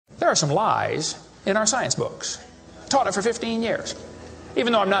are some lies in our science books. Taught it for 15 years.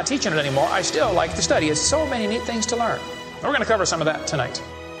 Even though I'm not teaching it anymore, I still like to study. It's so many neat things to learn. And we're going to cover some of that tonight.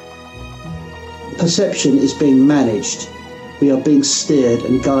 Perception is being managed. We are being steered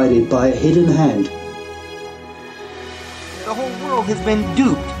and guided by a hidden hand. The whole world has been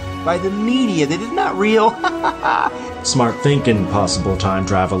duped by the media that is not real. Smart thinking, possible time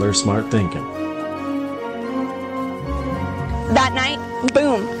traveler, smart thinking. That night,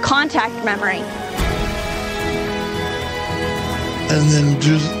 boom, contact memory. And then,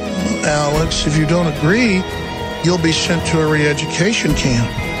 Alex, if you don't agree, you'll be sent to a re-education camp.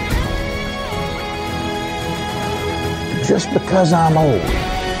 Just because I'm old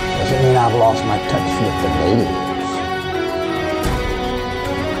doesn't mean I've lost my touch with the ladies.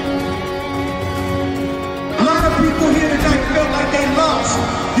 A lot of people here tonight felt like they lost.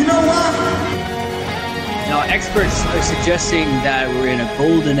 You know why? Now, experts are suggesting that we're in a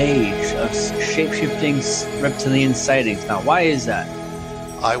golden age of shape-shifting reptilian sightings. Now, why is that?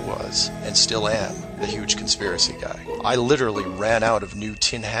 I was, and still am, the huge conspiracy guy. I literally ran out of new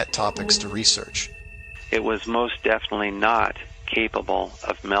tin hat topics to research. It was most definitely not capable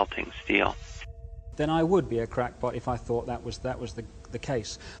of melting steel. Then I would be a crackpot if I thought that was the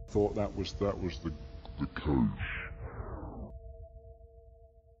case. Thought that was the case.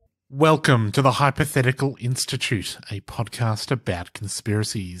 Welcome to the Hypothetical Institute, a podcast about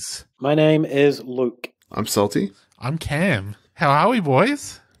conspiracies. My name is Luke. I'm Salty. I'm Cam. How are we,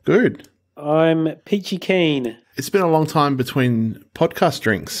 boys? Good. I'm Peachy Keen. It's been a long time between podcast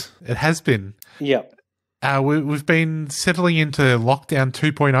drinks. It has been. Yep. We've been settling into lockdown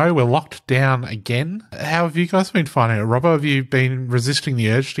 2.0. We're locked down again. How have you guys been finding it? Robbo, have you been resisting the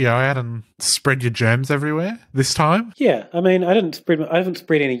urge to go out and spread your germs everywhere this time? Yeah, I mean, I haven't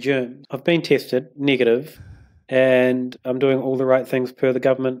spread any germs. I've been tested negative, and I'm doing all the right things per the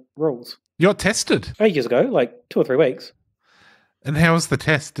government rules. You got tested? Ages ago, like 2 or 3 weeks. And how was the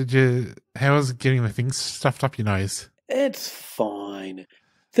test? How was getting the things stuffed up your nose? It's fine.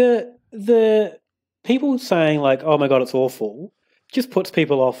 The people saying like, "Oh my god, it's awful," just puts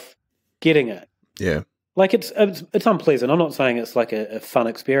people off getting it. Yeah, like it's unpleasant. I'm not saying it's like a fun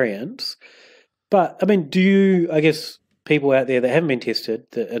experience, but I mean, I guess people out there that haven't been tested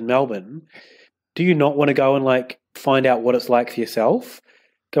in Melbourne, do you not want to go and like find out what it's like for yourself?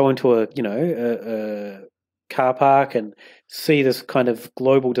 Go into a car park and see this kind of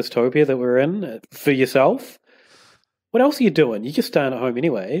global dystopia that we're in for yourself. What else are you doing? You're just staying at home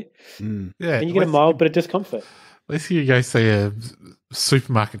anyway. Mm. Yeah, and you get a mild bit of discomfort. At least you go see a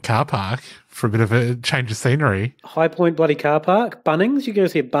supermarket car park for a bit of a change of scenery. High Point bloody car park. Bunnings. You go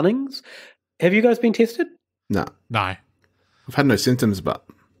see Bunnings. Have you guys been tested? No. No. I've had no symptoms, but...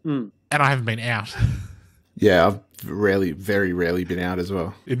 And I haven't been out. Yeah, I've very rarely been out as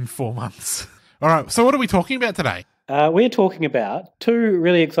well. In 4 months. All right, so what are we talking about today? We're talking about 2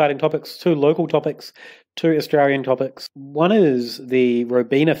 really exciting topics, 2 local topics, 2 Australian topics. One is the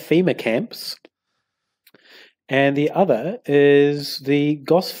Robina FEMA camps, and the other is the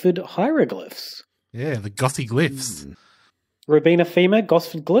Gosford hieroglyphs. Yeah, the Gossy Glyphs. Robina FEMA,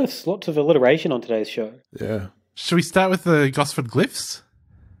 Gosford Glyphs. Lots of alliteration on today's show. Yeah. Should we start with the Gosford Glyphs?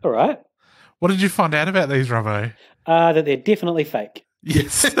 All right. What did you find out about these, Robbo? That they're definitely fake.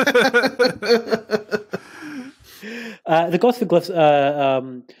 Yes. The Gosford Glyphs are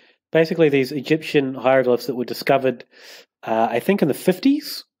basically these Egyptian hieroglyphs that were discovered, I think, in the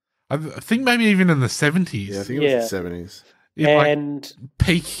 50s. I think maybe even in the 70s. Yeah, I think it was the 70s. And like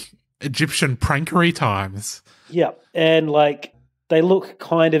peak Egyptian prankery times. Yeah, and like they look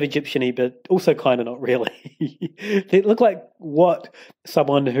kind of Egyptian-y, but also kind of not really. They look like what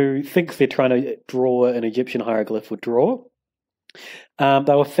someone who thinks they're trying to draw an Egyptian hieroglyph would draw.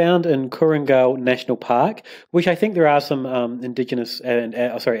 They were found in Kurungal National Park, which I think there are some indigenous and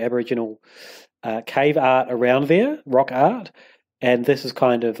Aboriginal cave art around there, rock art, and this is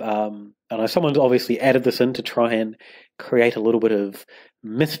kind of I don't know, someone's obviously added this in to try and create a little bit of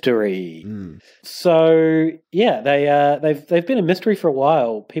mystery. So yeah, they've been a mystery for a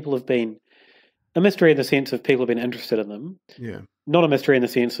while. People have been a mystery in the sense of people have been interested in them. Yeah, not a mystery in the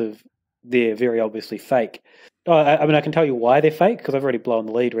sense of they're very obviously fake. I mean, I can tell you why they're fake because I've already blown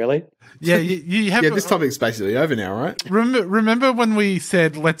the lead, really. Yeah, you have. Yeah, this topic's basically over now, right? Remember when we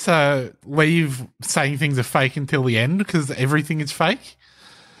said let's leave saying things are fake until the end because everything is fake?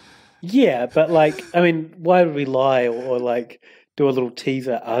 Yeah, but like, I mean, why would we lie or like do a little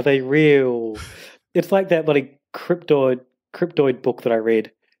teaser? Are they real? It's like that bloody cryptoid book that I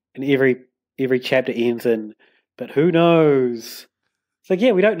read, and every chapter ends in, but who knows? It's like,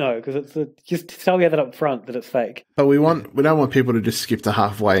 yeah, we don't know because just tell you that up front that it's fake. But we don't want people to just skip to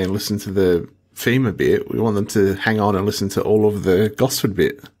halfway and listen to the FEMA bit. We want them to hang on and listen to all of the Gosford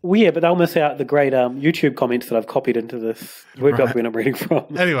bit. Well, yeah, but they'll miss out the great YouTube comments that I've copied into this web document I'm reading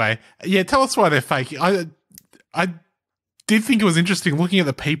from. Anyway, yeah, tell us why they're fake. I did think it was interesting looking at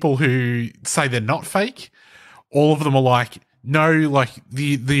the people who say they're not fake. All of them are like, no, like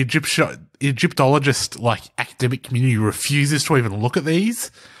the Egyptologist, like academic community refuses to even look at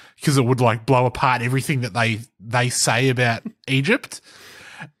these because it would like blow apart everything that they say about Egypt.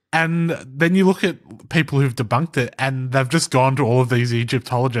 And then you look at people who've debunked it and they've just gone to all of these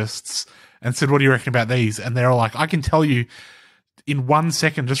Egyptologists and said, what do you reckon about these? And they're all like, I can tell you in 1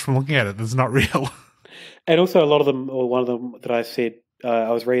 second just from looking at it, it's not real. And also a lot of them, or one of them that I said,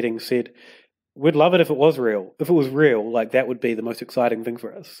 I was reading said, we'd love it if it was real. If it was real, like that would be the most exciting thing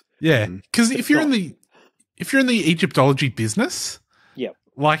for us. Yeah. Because if you're in the Egyptology business, yeah,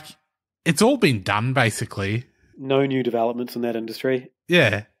 like it's all been done basically. No new developments in that industry.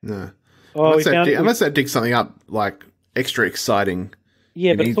 Yeah. No. Oh, unless they dig something up like extra exciting.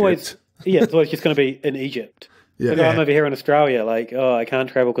 Yeah, but it's always just going to be in Egypt. Yeah. Like, I'm over here in Australia, like, oh, I can't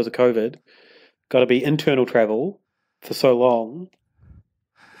travel because of COVID. Got to be internal travel for so long.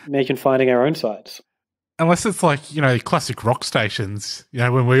 Imagine finding our own sites. Unless it's like, you know, classic rock stations. You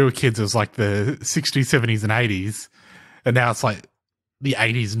know, when we were kids, it was like the 60s, 70s, and 80s. And now it's like the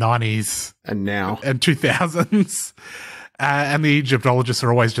 80s, 90s. And now. And 2000s. And the Egyptologists are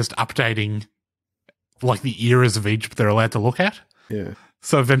always just updating, like, the eras of Egypt they're allowed to look at. Yeah.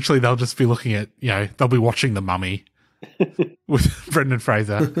 So eventually they'll just be looking at, you know, they'll be watching The Mummy with Brendan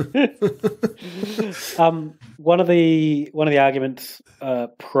Fraser. One of the arguments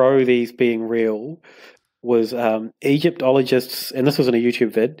pro these being real was Egyptologists, and this was in a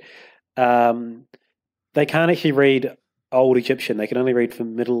YouTube vid, they can't actually read Old Egyptian. They can only read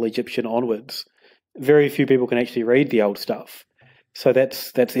from Middle Egyptian onwards. Very few people can actually read the old stuff. So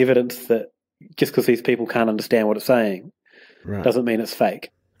that's evidence that just because these people can't understand what it's saying doesn't mean it's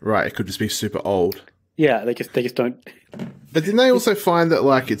fake. Right, it could just be super old. Yeah, they just don't. But didn't they also find that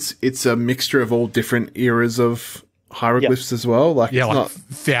like it's a mixture of all different eras of hieroglyphs as well? Like yeah, it's like not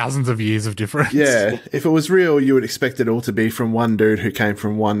thousands of years of difference. Yeah, if it was real, you would expect it all to be from one dude who came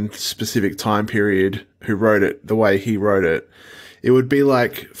from one specific time period who wrote it the way he wrote it. It would be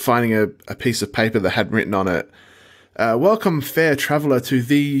like finding a piece of paper that had written on it, welcome fair traveller to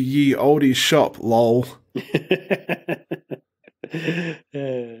the ye oldies shop, lol. I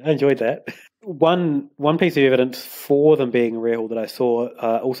enjoyed that. One piece of evidence for them being real that I saw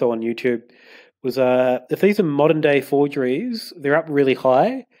also on YouTube was if these are modern day forgeries, they're up really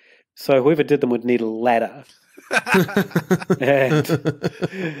high, so whoever did them would need a ladder.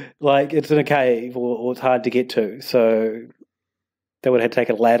 And like it's in a cave or it's hard to get to, so they would have to take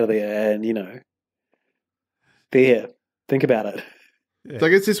a ladder there and, you know, there. Think about it. Yeah. So I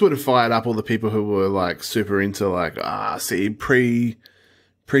guess this would have fired up all the people who were like super into like, see,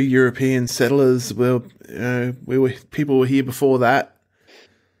 pre-European settlers. Well, people were here before that.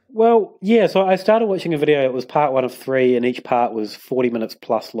 Well, yeah. So I started watching a video. It was part 1 of 3, and each part was 40 minutes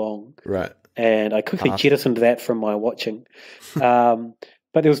plus long. Right. And I quickly jettisoned that from my watching. But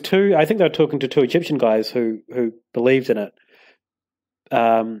there was 2. I think they were talking to 2 Egyptian guys who believed in it.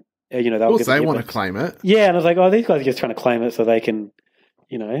 You know, of course they want to claim it. Yeah, and I was like, oh, these guys are just trying to claim it so they can,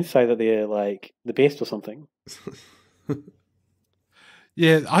 you know, say that they're like the best or something.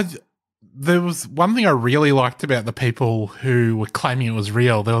 Yeah, there was one thing I really liked about the people who were claiming it was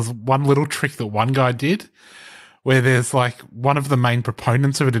real. There was one little trick that one guy did where there's like one of the main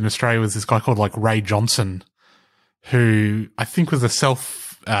proponents of it in Australia was this guy called like Ray Johnson, who I think was a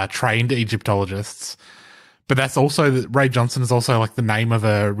self-trained Egyptologist. But that's also, Ray Johnson is also like the name of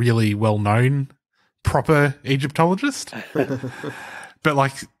a really well-known proper Egyptologist. But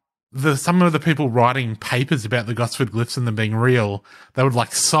like some of the people writing papers about the Gosford glyphs and them being real, they would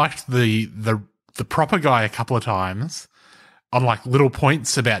like cite the proper guy a couple of times on like little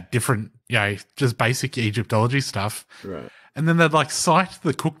points about different, you know, just basic Egyptology stuff. Right. And then they'd like cite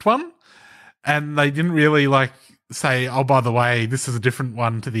the cooked one, and they didn't really like say, oh, by the way, this is a different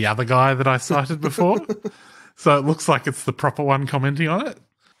one to the other guy that I cited before. So it looks like it's the proper one commenting on it.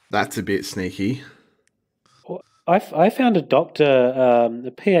 That's a bit sneaky. I found a doctor,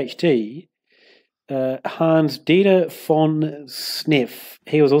 a PhD, Hans Dieter von Sneff.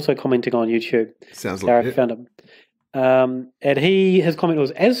 He was also commenting on YouTube. Sounds like I found him. And his comment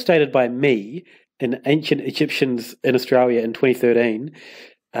was, as stated by me in Ancient Egyptians in Australia in 2013,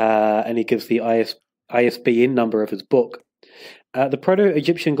 and he gives the ISBN number of his book. The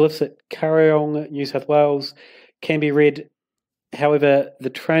Proto-Egyptian glyphs at Kariong, New South Wales, can be read However, the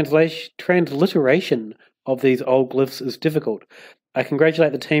transliteration of these old glyphs is difficult. I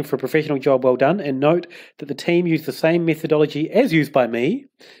congratulate the team for a professional job well done, and note that the team used the same methodology as used by me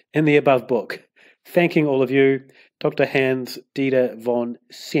in the above book. Thanking all of you, Dr. Hans Dieter von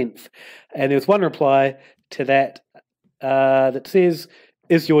Senf. And there's one reply to that that says,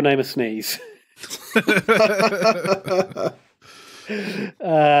 "Is your name a sneeze?"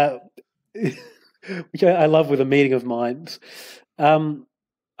 Which I love with a meeting of minds.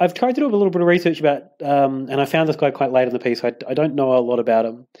 I've tried to do a little bit of research about, and I found this guy quite late in the piece. I don't know a lot about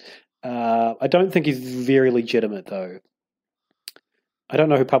him. I don't think he's very legitimate, though. I don't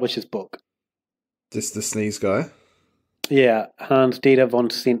know who published his book. Just the sneeze guy? Yeah, Hans Dieter von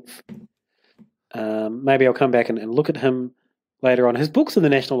Senf. Maybe I'll come back and look at him later on. His book's in the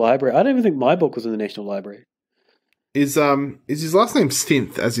National Library. I don't even think my book was in the National Library. Is his last name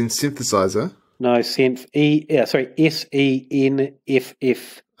Synth, as in synthesizer? No, Senf.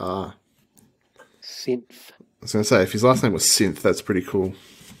 Senff. Ah. Senf. I was going to say, if his last name was Synth, that's pretty cool.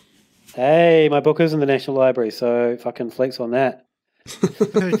 Hey, my book is in the National Library, so fucking flex on that.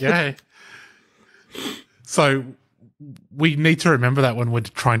 Okay. So we need to remember that when we're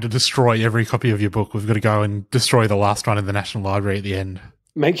trying to destroy every copy of your book, we've got to go and destroy the last one in the National Library at the end.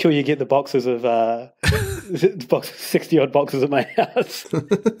 Make sure you get the boxes of 60-odd boxes at my house.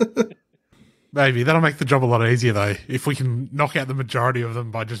 Maybe. That'll make the job a lot easier, though, if we can knock out the majority of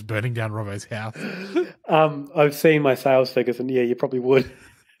them by just burning down Robbo's house. I've seen my sales figures, and yeah, you probably would.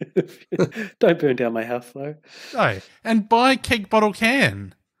 Don't burn down my house, though. No. And buy keg, bottle,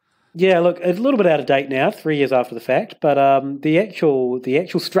 can. Yeah, look, it's a little bit out of date now, 3 years after the fact, but the actual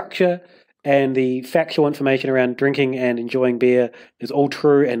structure and the factual information around drinking and enjoying beer is all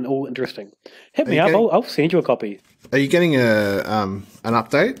true and all interesting. Hit me up, I'll send you a copy. Are you getting an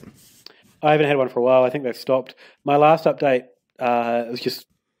update? I haven't had one for a while. I think they've stopped. My last update was just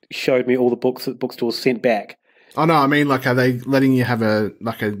showed me all the books that bookstores sent back. Oh no, I mean, like, are they letting you have a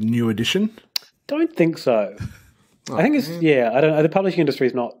new edition? Don't think so. Oh, I think it's I don't know. The publishing industry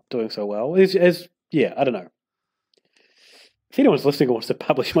is not doing so well. I don't know. If anyone's listening and wants to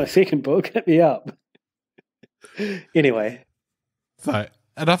publish my second book, hit me up. Anyway. So,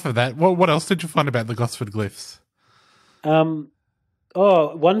 enough of that. What else did you find about the Gosford glyphs?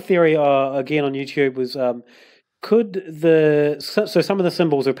 One theory, again on YouTube, was so some of the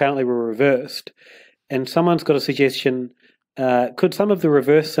symbols apparently were reversed, and someone's got a suggestion, could some of the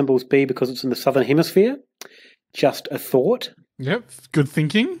reverse symbols be because it's in the southern hemisphere? Just a thought. Yep, good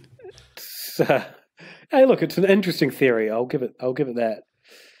thinking. Hey, look, it's an interesting theory. I'll give it that.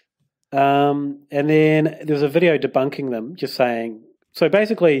 And then there's a video debunking them, just saying. So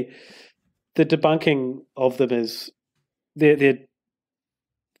basically, the debunking of them is they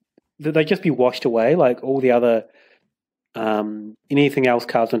just be washed away, like all the other anything else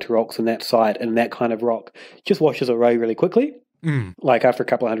carved into rocks in that site and that kind of rock just washes away really quickly, like after a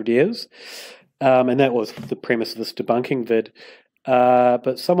couple of 100 years. And that was the premise of this debunking vid.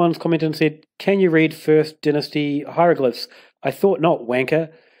 But someone's commented and said, "Can you read First Dynasty hieroglyphs?" I thought not, wanker.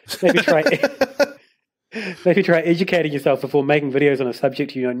 Maybe try educating yourself before making videos on a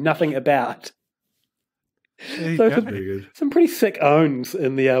subject you know nothing about. So some pretty sick owns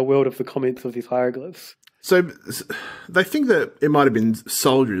in the world of the comments of these hieroglyphs. So they think that it might have been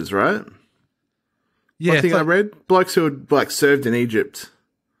soldiers, right? Yeah, I think I read blokes who had served in Egypt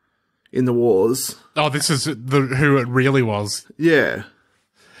in the wars. Oh, this is who it really was. Yeah.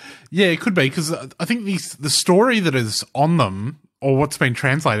 Yeah, it could be, because I think the story that is on them, or what's been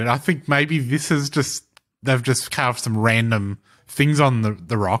translated, I think maybe this is just, they've just carved some random things on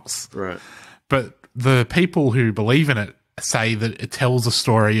the rocks. Right. But the people who believe in it say that it tells a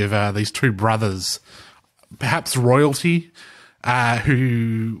story of these two brothers, perhaps royalty,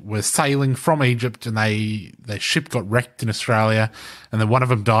 who were sailing from Egypt, and their ship got wrecked in Australia, and then one of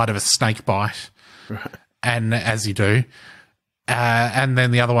them died of a snake bite. Right. And as you do. And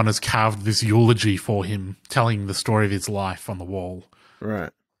then the other one has carved this eulogy for him, telling the story of his life on the wall.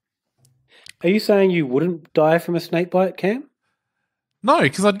 Right. Are you saying you wouldn't die from a snake bite, Cam? No,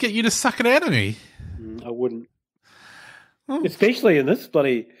 because I'd get you to suck it out of me. I wouldn't. Oh. Especially in this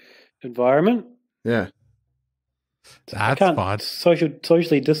bloody environment. Yeah. That's fine.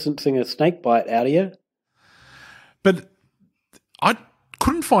 Socially distancing a snake bite out of you. But I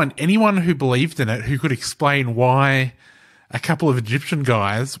couldn't find anyone who believed in it who could explain why a couple of Egyptian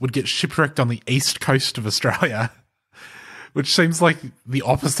guys would get shipwrecked on the east coast of Australia, which seems like the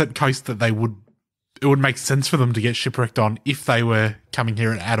opposite coast that it would make sense for them to get shipwrecked on if they were coming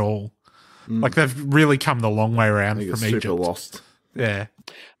here at all. Like, they've really come the long way around from Egypt. Super lost. Yeah.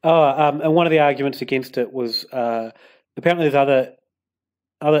 And one of the arguments against it was the apparently there's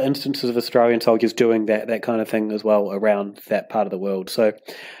other instances of Australian soldiers doing that kind of thing as well around that part of the world. So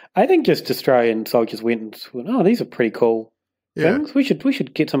I think just Australian soldiers went, oh, these are pretty cool things. We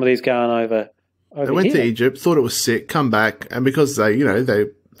should get some of these going over They went to Egypt, thought it was sick, come back, and because they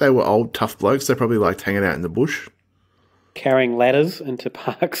were old, tough blokes, they probably liked hanging out in the bush. Carrying ladders into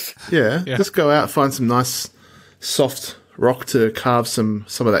parks. Yeah, just go out, find some nice, soft rock to carve some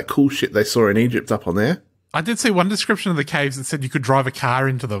of that cool shit they saw in Egypt up on there. I did see one description of the caves that said you could drive a car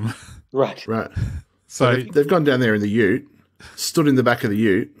into them. Right. So they've gone down there in the ute, stood in the back of the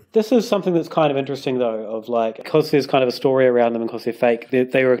ute. This is something that's kind of interesting, though, of like, because there's kind of a story around them and because they're fake,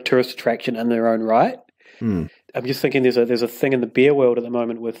 they were a tourist attraction in their own right. Mm. I'm just thinking there's a thing in the beer world at the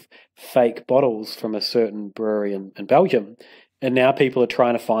moment with fake bottles from a certain brewery in Belgium, and now people are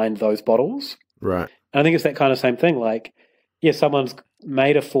trying to find those bottles. Right. And I think it's that kind of same thing. Like, yeah, someone's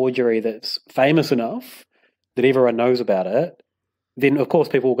made a forgery that's famous enough that everyone knows about it. Then, of course,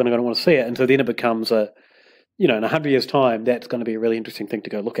 people are going to want to see it, and so then it becomes in 100 years' time, that's going to be a really interesting thing to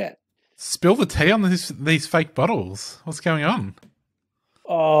go look at. Spill the tea on these fake bottles. What's going on?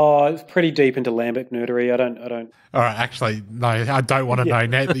 Oh, it's pretty deep into lambic nerdery. I don't. All right, actually, no, I don't want to know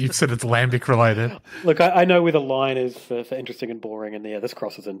now that you've said it's lambic related. Look, I know where the line is for interesting and boring, and this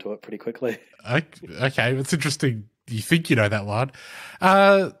crosses into it pretty quickly. Okay, it's interesting. You think you know that line.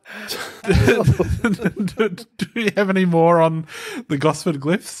 Do you have any more on the Gosford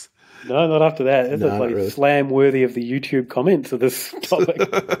glyphs? No, not after that. It's like really. slam worthy of the YouTube comments of this topic.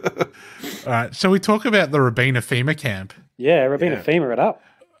 All right, shall we talk about the Robina FEMA camp? Yeah, Robina FEMA it up.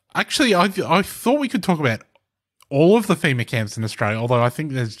 Actually, I thought we could talk about all of the FEMA camps in Australia, although I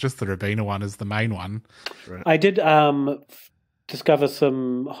think there's just the Robina one as the main one. Right. I did discover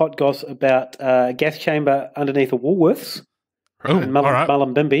some hot goss about a gas chamber underneath a Woolworths in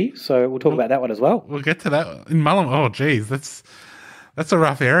Mullumbimby, so we'll talk about that one as well. We'll get to that. In Mullumbimby, oh, geez, that's a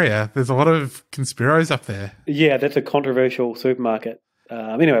rough area. There's a lot of conspiros up there. Yeah, that's a controversial supermarket.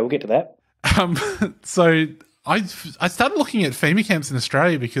 Anyway, we'll get to that. So I started looking at FEMA camps in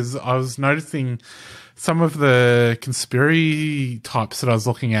Australia because I was noticing some of the conspiracy types that I was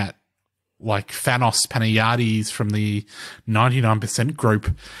looking at, like Thanos PaTrIoTs from the 99%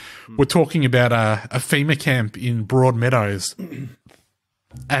 group, were talking about a FEMA camp in Broadmeadows.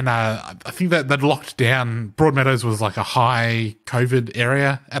 And I think that they'd locked down. Broadmeadows was like a high COVID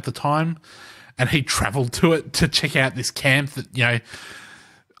area at the time, and he travelled to it to check out this camp that,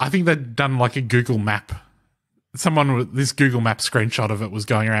 I think they'd done like a Google map. This Google map screenshot of it was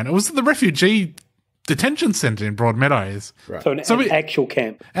going around. It was the refugee detention centre in Broadmeadows. Right. So an actual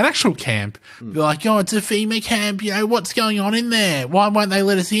camp. An actual camp. They're like, oh, it's a FEMA camp. What's going on in there? Why won't they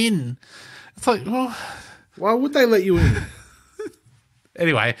let us in? It's like, well, why would they let you in?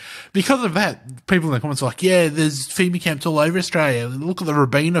 Anyway, because of that, people in the comments are like, yeah, there's FEMA camps all over Australia. Look at the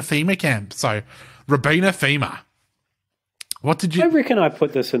Robina FEMA camp. So, Robina FEMA. What did you... I reckon I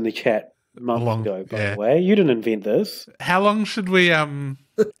put this in the chat months ago, by the way. You didn't invent this. How long should we go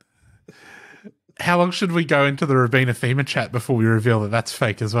into the Robina FEMA chat before we reveal that that's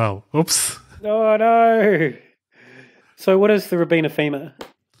fake as well? Oops. Oh, no. So what is the Robina FEMA?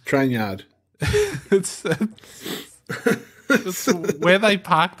 Train yard. It's where they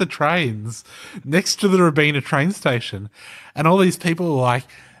park the trains next to the Robina train station. And all these people are like,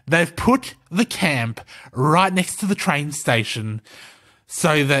 they've put the camp right next to the train station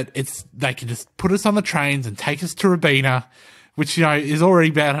so that they can just put us on the trains and take us to Robina, which, is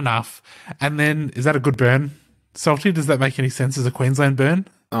already bad enough. And then, is that a good burn, Salty? Does that make any sense as a Queensland burn?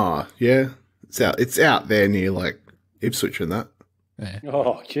 Oh, yeah. It's out there near, like, Ipswich and that. Yeah.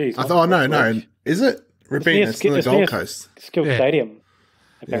 Oh, jeez. I thought, no. Is it? Robina, it's on the Gold Coast. Skilled Stadium,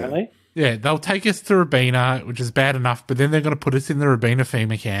 apparently. Yeah, they'll take us to Robina, which is bad enough, but then they're going to put us in the Robina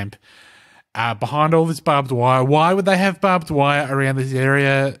FEMA camp behind all this barbed wire. Why would they have barbed wire around this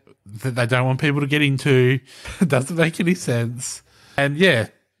area that they don't want people to get into? It doesn't make any sense. And yeah,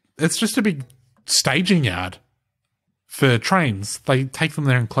 it's just a big staging yard for trains. They take them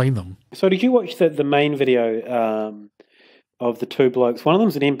there and clean them. So did you watch the main video of the two blokes? One of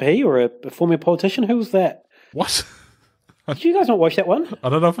them's an MP or a former politician. Who was that? What? Did you guys not watch that one? I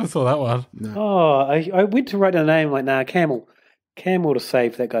don't know if I saw that one. No. Oh, I went to write down a name, like, Camel to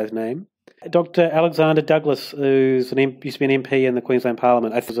save that guy's name. Dr. Alexander Douglas, who's used to be an MP in the Queensland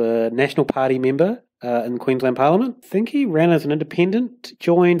Parliament. I think he was a National Party member in the Queensland Parliament. I think he ran as an independent,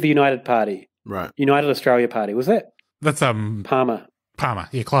 joined the United Party. Right. United Australia Party. Was that? That's Palmer.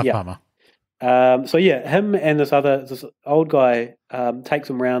 Yeah, Clive Palmer. So yeah, him and this old guy takes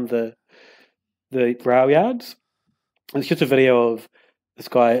him around the rail yards. It's just a video of this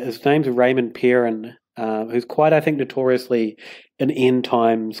guy. His name's Raymond Perrin. who's quite, I think, notoriously an end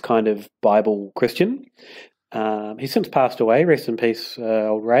times kind of Bible Christian. He's since passed away. Rest in peace,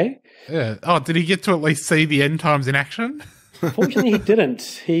 old Ray. Yeah. Oh, did he get to at least see the end times in action? Fortunately, he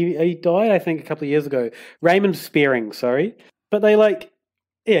didn't. He died, I think, a couple of years ago. Raymond Spearing, sorry. But they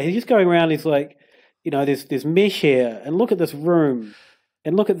he's just going around. He's like, there's mesh here, and look at this room,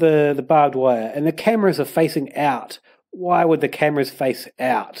 and look at the barbed wire, and the cameras are facing out. Why would the cameras face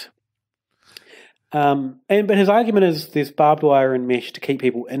out? But his argument is there's barbed wire and mesh to keep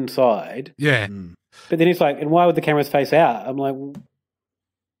people inside. Yeah. But then he's like, and why would the cameras face out? I'm like,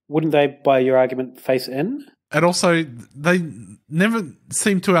 wouldn't they, by your argument, face in? And also, they never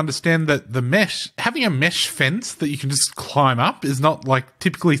seem to understand that having a mesh fence that you can just climb up is not like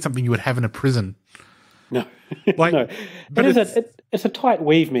typically something you would have in a prison. No. Like, no. But it's a tight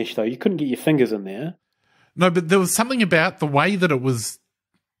weave mesh, though. You couldn't get your fingers in there. No, but there was something about the way that it was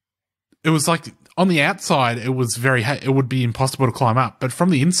like on the outside, it would be impossible to climb up. But from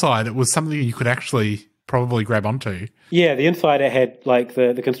the inside, it was something you could actually probably grab onto. Yeah, the inside it had, like,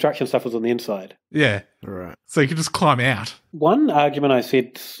 the construction stuff was on the inside. Yeah. Right. So you could just climb out. One argument I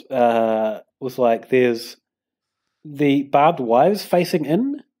said was like, there's the barbed wires facing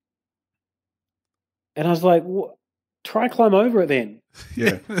in. And I was like, try climb over it then.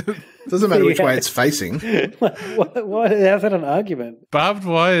 Yeah. Doesn't matter which way it's facing. How's that an argument? Barbed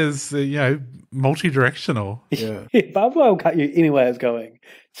wire is, multi-directional. Yeah. Barbed wire will cut you any way it's going.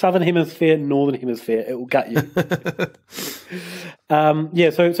 Southern hemisphere, northern hemisphere, it will gut you.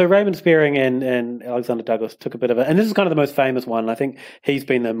 So Raymond Spearing and Alexander Douglas took a bit of it, and this is kind of the most famous one. I think he's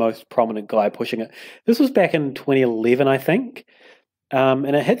been the most prominent guy pushing it. This was back in 2011, I think. And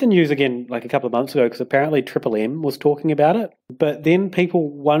it hit the news again like a couple of months ago because apparently Triple M was talking about it. But then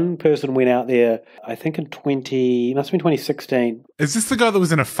one person went out there, I think must have been 2016. Is this the guy that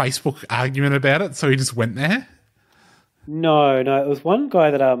was in a Facebook argument about it, so he just went there? No, it was one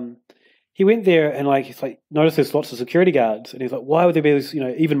guy that he went there and he's like noticed there's lots of security guards, and he's like, why would there be this,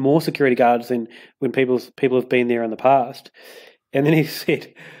 even more security guards than when people have been there in the past? And then he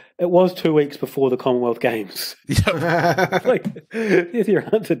said, it was 2 weeks before the Commonwealth Games. Yep. There's your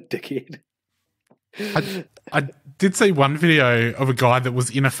answer, dickhead. I did see one video of a guy that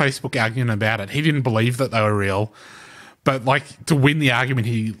was in a Facebook argument about it. He didn't believe that they were real, but to win the argument,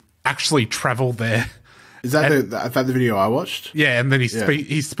 he actually travelled there. Is that the video I watched? Yeah, and then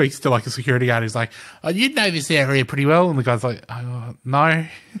he speaks to a security guard. He's like, "Oh, you know this area pretty well," and the guy's like, "Oh, no."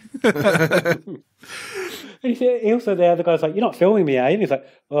 He also, the other guy's like, "You're not filming me, eh?" And he's like,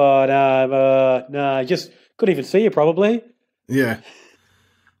 "Oh, no, just couldn't even see you, probably." Yeah.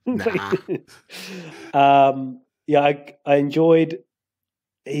 Nah. I enjoyed.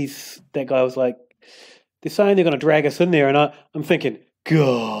 That guy was like, they're saying they're going to drag us in there, and I'm thinking,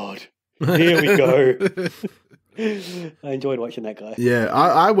 God, here we go. I enjoyed watching that guy. Yeah,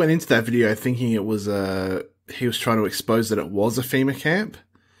 I went into that video thinking it was he was trying to expose that it was a FEMA camp.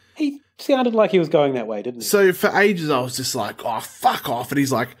 He sounded like he was going that way, didn't he? So for ages I was just like, oh, fuck off. And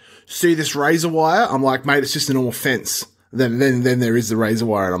he's like, see this razor wire? I'm like, mate, it's just a normal fence. Then there is the razor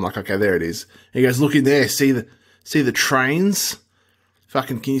wire. And I'm like, okay, there it is. And he goes, look in there. See the trains?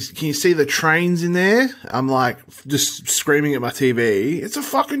 Fucking, can you see the trains in there? I'm like, just screaming at my TV. It's a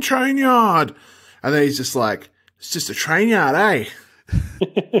fucking train yard. And then he's just like, it's just a train yard, eh?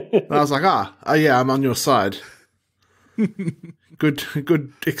 And I was like, oh yeah, I'm on your side. Good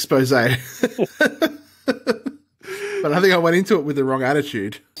expose. But I think I went into it with the wrong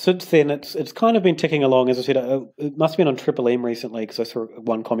attitude. Since then, it's kind of been ticking along. As I said, it must have been on Triple M recently because I saw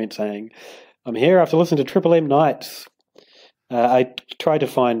one comment saying, I'm here after listening to Triple M Nights. I tried to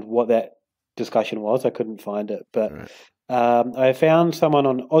find what that discussion was. I couldn't find it. But right. I found someone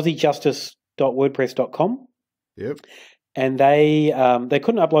on aussiejustice.wordpress.com. Yep. And they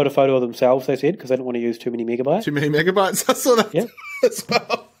couldn't upload a photo of themselves, they said, because they didn't want to use too many megabytes. Too many megabytes? I saw that as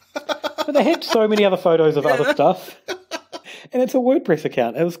well. But they had so many other photos of other stuff. And it's a WordPress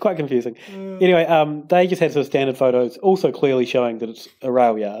account. It was quite confusing. Anyway, they just had sort of standard photos, also clearly showing that it's a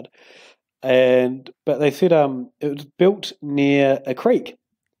rail yard. But they said it was built near a creek.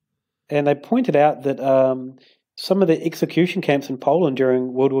 And they pointed out that some of the execution camps in Poland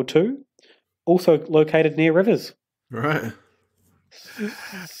during World War II also located near rivers. Right.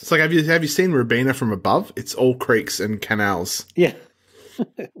 It's like, have you seen Robina from above? It's all creeks and canals. Yeah.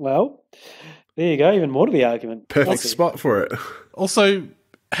 Well, there you go. Even more to the argument. Perfect spot for it. Also,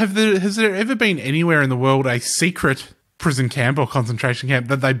 has there ever been anywhere in the world a secret prison camp or concentration camp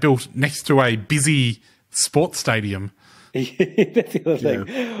that they built next to a busy sports stadium? That's the other thing.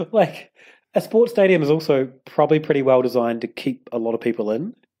 Yeah. Like, a sports stadium is also probably pretty well designed to keep a lot of people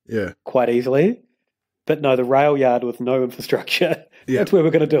in. Yeah. Quite easily. But no, the rail yard with no infrastructure. Yeah. That's where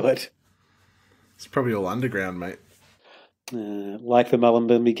we're going to do it. It's probably all underground, mate. Like the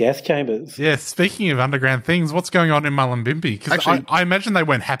Mullumbimby gas chambers. Yeah, speaking of underground things, what's going on in Mullumbimby? Because I imagine they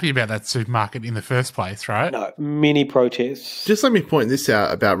weren't happy about that supermarket in the first place, right? No, many protests. Just let me point this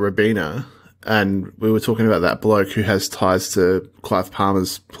out about Robina. And we were talking about that bloke who has ties to Clive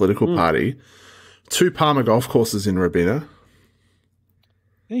Palmer's political party. 2 Palmer golf courses in Robina.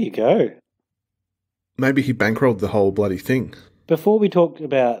 There you go. Maybe he bankrolled the whole bloody thing. Before we talked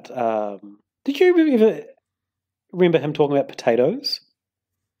about... did you ever remember him talking about potatoes?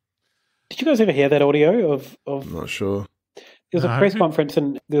 Did you guys ever hear that audio of... I'm not sure. There was a press conference,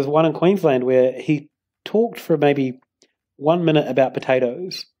 and there was one in Queensland where he talked for maybe 1 minute about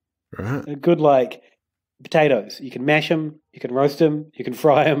potatoes. Right. A good, potatoes. You can mash them, you can roast them, you can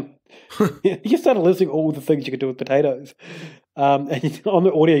fry them. He just started listing all the things you could do with potatoes. And on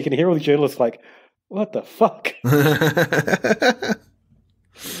the audio, you can hear all the journalists like, what the fuck?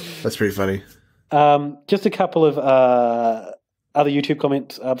 That's pretty funny. Just a couple of other YouTube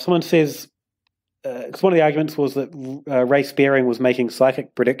comments. Someone says, because one of the arguments was that Ray Spearing was making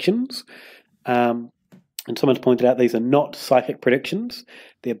psychic predictions. And someone's pointed out these are not psychic predictions.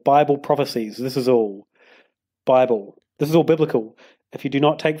 They're Bible prophecies. This is all Bible. This is all biblical. If you do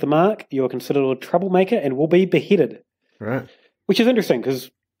not take the mark, you are considered a troublemaker and will be beheaded. Right. Which is interesting,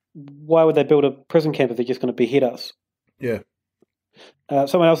 because why would they build a prison camp if they're just going to behead us? Yeah.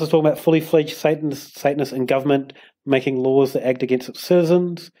 Someone else is talking about fully fledged Satanists in government making laws that act against its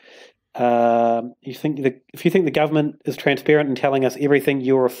citizens. If you think the government is transparent and telling us everything,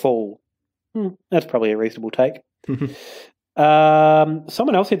 you're a fool. That's probably a reasonable take.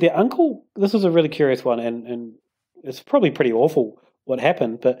 Someone else said their uncle, this is a really curious one, and it's probably pretty awful what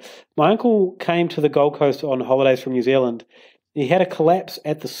happened, but my uncle came to the Gold Coast on holidays from New Zealand. He had a collapse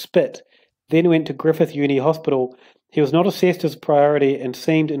at the Spit, then went to Griffith Uni Hospital. He was not assessed as a priority and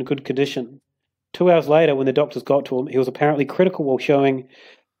seemed in good condition. 2 hours later, when the doctors got to him, he was apparently critical while showing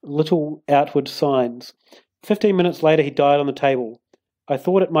little outward signs. 15 minutes later, he died on the table. I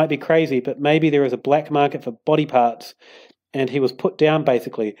thought it might be crazy, but maybe there is a black market for body parts, and he was put down,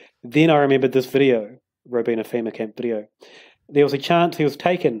 basically. Then I remembered this video, Robina FEMA camp video. There was a chance he was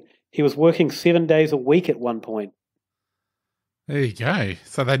taken. He was working 7 days a week at one point. There you go.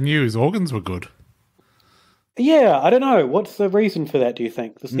 So they knew his organs were good. Yeah, I don't know. What's the reason for that, do you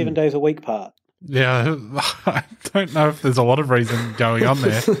think? The 7 days a week part? Yeah, I don't know if there's a lot of reason going on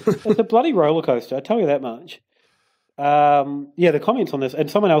there. It's a bloody roller coaster, I tell you that much. The comments on this, and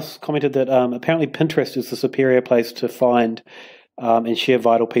someone else commented that apparently Pinterest is the superior place to find and share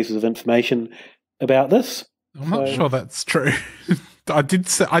vital pieces of information about this. I'm not sure that's true. I did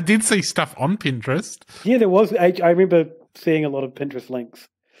see stuff on Pinterest. Yeah, there was. I remember seeing a lot of Pinterest links.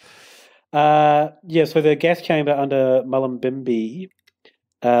 So the gas chamber under Mullumbimby,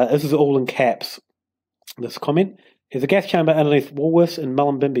 this is all in caps, this comment. There's a gas chamber underneath Woolworths in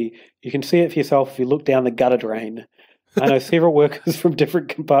Mullumbimby. You can see it for yourself if you look down the gutter drain. I know several workers from different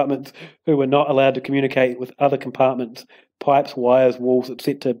compartments who were not allowed to communicate with other compartments. Pipes, wires, walls,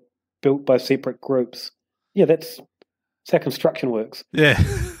 etc. built by separate groups. Yeah, that's how construction works. Yeah.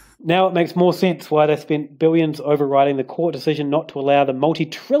 Now it makes more sense why they spent billions overriding the court decision not to allow the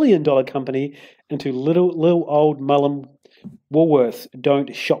multi-trillion-dollar company into little old Mullum Woolworths.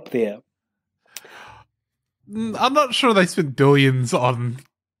 Don't shop there. I'm not sure they spent billions on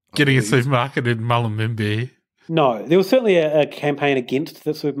getting a supermarket in Mullumbimby. No, there was certainly a campaign against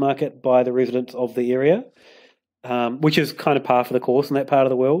the supermarket by the residents of the area, which is kind of par for the course in that part of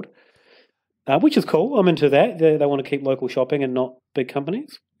the world, which is cool. I'm into that. They want to keep local shopping and not big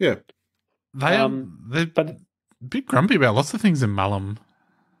companies. Yeah. They're a bit grumpy about lots of things in Mullum.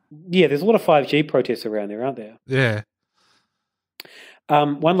 Yeah, there's a lot of 5G protests around there, aren't there? Yeah.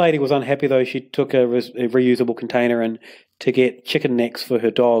 One lady was unhappy, though. She took a reusable container and to get chicken necks for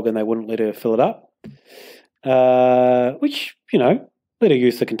her dog, and they wouldn't let her fill it up. Which, let her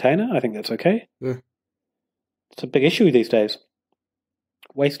use the container. I think that's okay. Yeah. It's a big issue these days.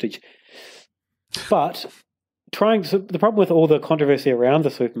 Wastage. But the problem with all the controversy around the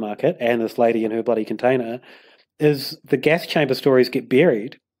supermarket and this lady in her bloody container is the gas chamber stories get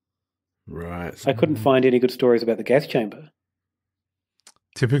buried. Right. I couldn't find any good stories about the gas chamber.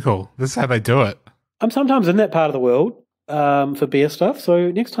 Typical. This is how they do it. I'm sometimes in that part of the world for beer stuff,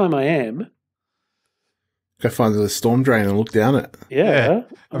 so next time I am... Go find the storm drain and look down it. Yeah.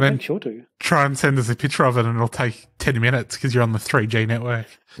 I'll make sure to. Try and send us a picture of it and it'll take 10 minutes because you're on the 3G network.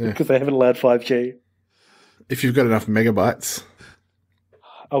 Because they haven't allowed 5G. If you've got enough megabytes.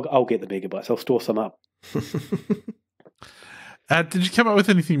 I'll get the megabytes. I'll store some up. Did you come up with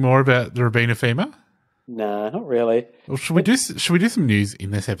anything more about the Robina FEMA? Nah, not really. Well, should we do some news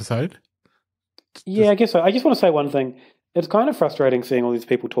in this episode? Yeah, I guess so. I just want to say one thing. It's kind of frustrating seeing all these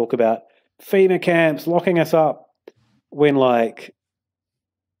people talk about FEMA camps locking us up when, like,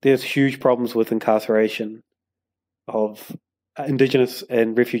 there's huge problems with incarceration of Indigenous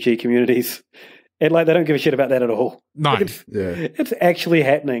and refugee communities. And, like, they don't give a shit about that at all. No. It's actually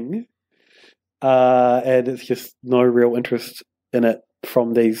happening. And it's just no real interest in it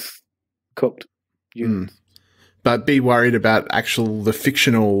from these cooked units. But be worried about the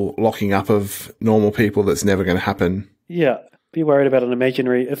fictional locking up of normal people that's never going to happen. Yeah. Be worried about an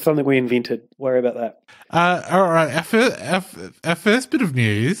imaginary. It's something we invented. Worry about that. All right. Our first bit of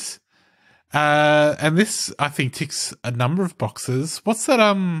news, and this, I think, ticks a number of boxes. What's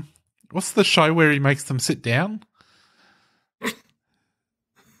that? What's the show where he makes them sit down?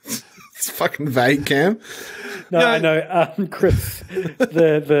 It's fucking vague, Cam. No, yeah. I know, Chris,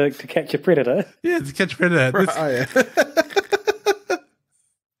 the To Catch a Predator. Yeah, To Catch a Predator.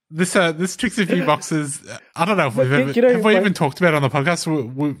 This ticks a few boxes. I don't know if have we even talked about it on the podcast.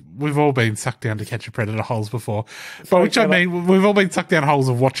 We've all been sucked down To Catch a Predator holes before. By which I mean, we've all been sucked down holes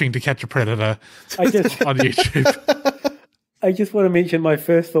of watching To Catch a Predator on YouTube. I just want to mention my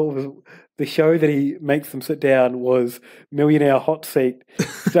first thought was the show that he makes them sit down was Millionaire Hot Seat,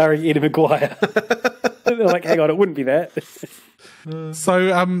 starring Eddie McGuire. They're like, hang on, it wouldn't be that.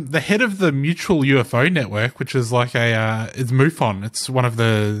 So, the head of the Mutual UFO Network, which is like it's MUFON. It's one of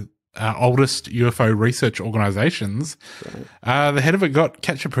the oldest UFO research organizations. Right. The head of it got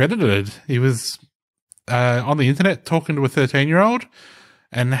Catch a Predator. He was on the internet talking to a 13-year-old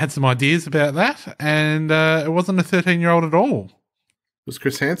and had some ideas about that, and it wasn't a 13-year-old at all. It was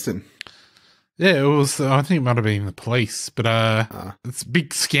Chris Hansen. Yeah, it was. I think it might have been the police, but it's a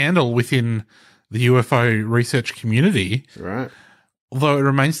big scandal within the UFO research community. Right. Although it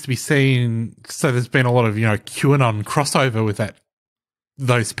remains to be seen. So there's been a lot of, QAnon crossover with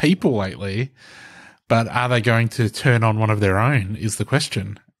those people lately. But are they going to turn on one of their own is the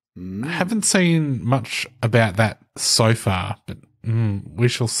question. I haven't seen much about that so far, but we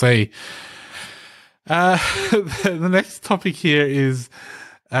shall see. The next topic here is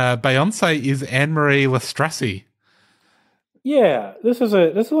Beyonce is Anne-Marie Lastrasse. Yeah, this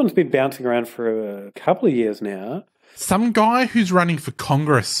one's been bouncing around for a couple of years now. Some guy who's running for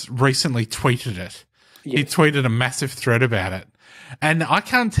Congress recently tweeted it. Yes. He tweeted a massive thread about it. And I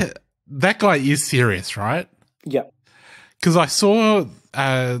can't tell... That guy is serious, right? Yeah. Because I saw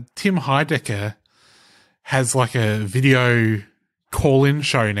Tim Heidecker has like a video call-in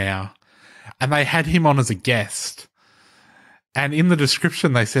show now, and they had him on as a guest. And in the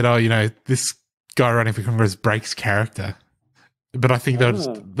description, they said, this guy running for Congress breaks character. But I think they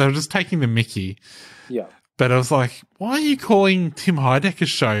were just taking the mickey. Yeah. But I was like, why are you calling Tim Heidecker's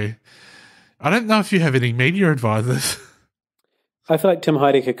show? I don't know if you have any media advisors. I feel like Tim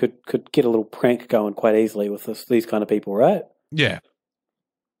Heidecker could get a little prank going quite easily with these kind of people, right? Yeah.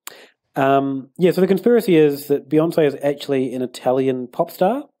 So the conspiracy is that Beyonce is actually an Italian pop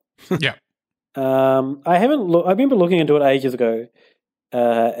star. Yeah. I remember looking into it ages ago,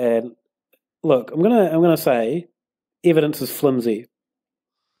 and look, I'm gonna say evidence is flimsy.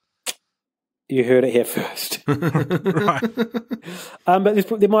 You heard it here first. Right.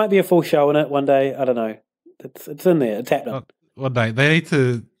 But there might be a full show in it one day. I don't know. It's in there. It's happening. One day. They need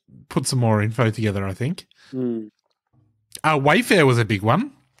to put some more info together, I think. Wayfair was a big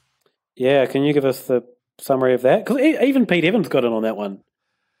one. Yeah, can you give us the summary of that? Because even Pete Evans got in on that one,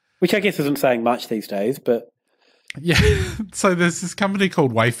 which I guess isn't saying much these days, but... Yeah, so there's this company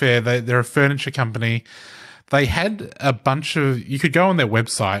called Wayfair. They're a furniture company. They had a bunch of... You could go on their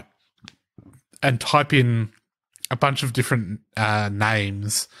website and type in a bunch of different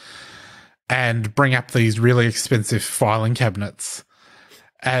names and bring up these really expensive filing cabinets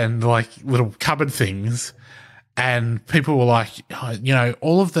and like little cupboard things. And people were like,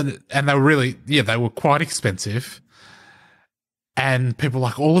 all of the... And they were really... Yeah, they were quite expensive. And people were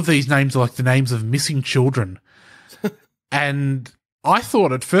like, all of these names are like the names of missing children. And I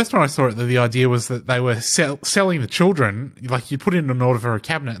thought at first when I saw it that the idea was that they were selling the children. Like you put in an order for a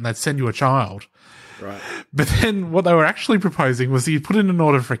cabinet and they'd send you a child. Right. But then what they were actually proposing was that you put in an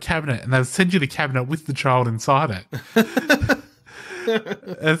order for a cabinet and they would send you the cabinet with the child inside it.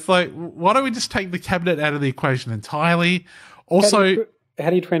 It's like, why don't we just take the cabinet out of the equation entirely? Also,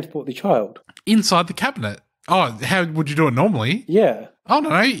 how do you transport the child? Inside the cabinet. Oh, how would you do it normally? Yeah. I don't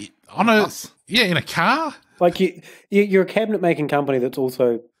know. In a car? Like you're a cabinet making company that's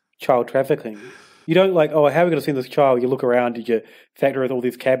also child trafficking. You don't like, how are we going to send this child? You look around, did you factor with all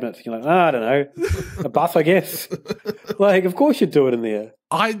these cabinets? You're like, I don't know, a bus, I guess. Like, of course you'd do it in there.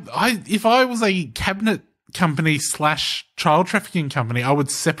 if I was a cabinet company / child trafficking company, I would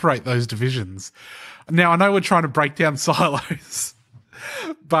separate those divisions. Now, I know we're trying to break down silos,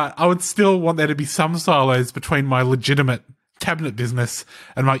 but I would still want there to be some silos between my legitimate cabinet business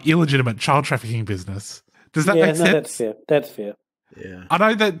and my illegitimate child trafficking business. Does that make sense? That's fair. That's fair. Yeah. I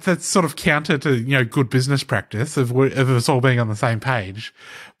know that that's sort of counter to, good business practice of us all being on the same page,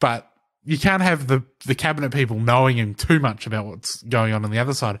 but you can't have the cabinet people knowing too much about what's going on the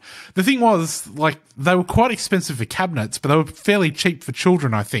other side. The thing was, they were quite expensive for cabinets, but they were fairly cheap for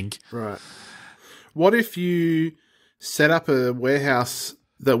children, I think. Right. What if you set up a warehouse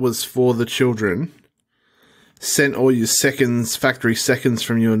that was for the children, sent all your factory seconds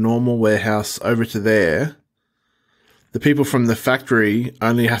from your normal warehouse over to there? The people from the factory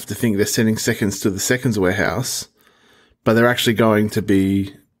only have to think they're sending seconds to the seconds warehouse, but they're actually going to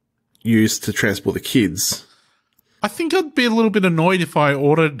be used to transport the kids. I think I'd be a little bit annoyed if I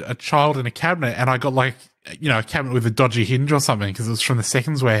ordered a child in a cabinet and I got a cabinet with a dodgy hinge or something because it was from the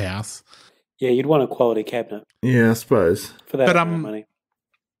seconds warehouse. Yeah, you'd want a quality cabinet. Yeah, I suppose. For that amount of money.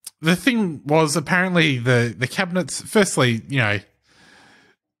 The thing was, apparently the cabinets, firstly,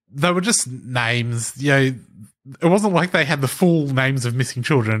 they were just names. It wasn't like they had the full names of missing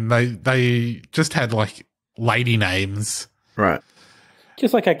children. They just had lady names. Right.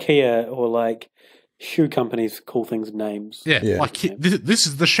 Just like IKEA or shoe companies call things names. Yeah. This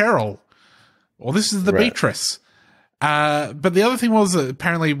is the Cheryl, or this is the Beatrice. But the other thing was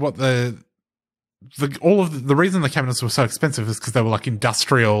apparently what the reason the cabinets were so expensive is because they were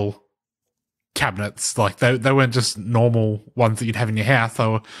industrial cabinets. They weren't just normal ones that you'd have in your house. They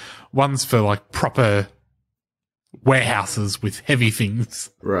were ones for proper warehouses with heavy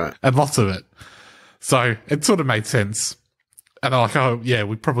things. Right. And lots of it. So it sort of made sense. And they're like, oh, yeah,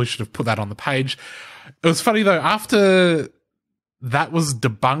 we probably should have put that on the page. It was funny, though, after that was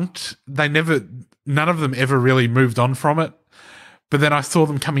debunked, none of them ever really moved on from it. But then I saw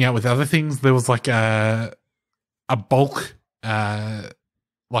them coming out with other things. There was a bulk,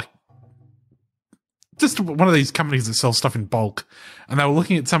 just one of these companies that sell stuff in bulk. And they were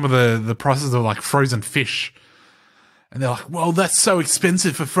looking at some of the prices of frozen fish. And they're like, well, that's so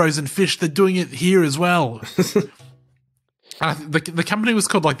expensive for frozen fish. They're doing it here as well. The company was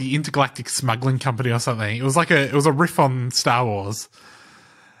called the Intergalactic Smuggling Company or something. It was it was a riff on Star Wars.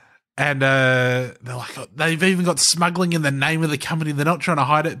 And they're like, oh, they've even got smuggling in the name of the company. They're not trying to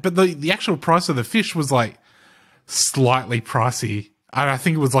hide it. But the actual price of the fish was slightly pricey. I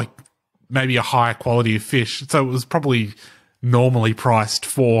think it was maybe a higher quality of fish. So it was probably normally priced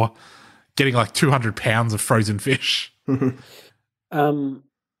for getting 200 pounds of frozen fish.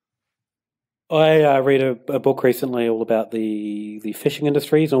 I read a book recently all about the fishing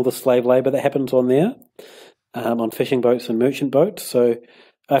industries and all the slave labour that happens on there, on fishing boats and merchant boats. So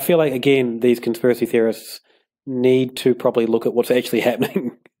I feel again, these conspiracy theorists need to probably look at what's actually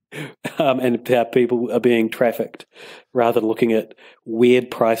happening and how people are being trafficked rather than looking at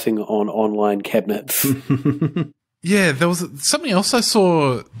weird pricing on online cabinets. Yeah, there was something else I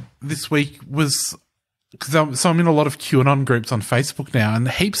saw this week was... So I'm in a lot of QAnon groups on Facebook now, and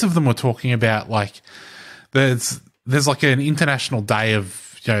heaps of them were talking about there's an international day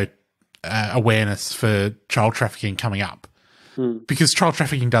of awareness for child trafficking coming up, because child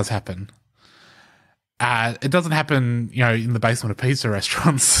trafficking does happen. It doesn't happen in the basement of pizza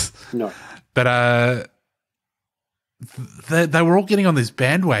restaurants. No, but they were all getting on this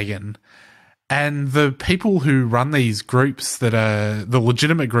bandwagon, and the people who run these groups that are the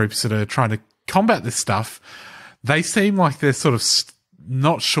legitimate groups that are trying to combat this stuff, they seem like they're sort of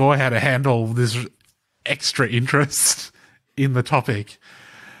not sure how to handle this extra interest in the topic,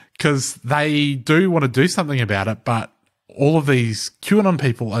 because they do want to do something about it, but all of these QAnon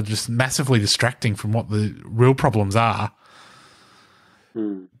people are just massively distracting from what the real problems are.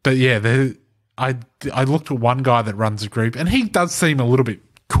 But yeah, I looked at one guy that runs a group, and he does seem a little bit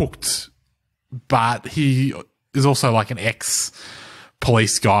cooked, but he is also an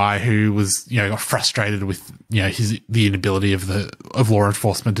ex-police guy who was, got frustrated with, the inability of law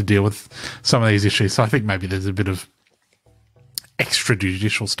enforcement to deal with some of these issues. So I think maybe there's a bit of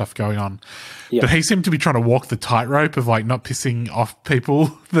extrajudicial stuff going on. Yep. But he seemed to be trying to walk the tightrope of not pissing off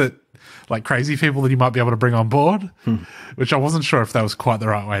people that crazy people that he might be able to bring on board, which I wasn't sure if that was quite the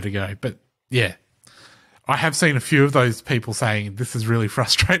right way to go. But yeah, I have seen a few of those people saying this is really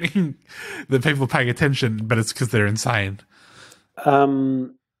frustrating that people are paying attention, but it's because they're insane.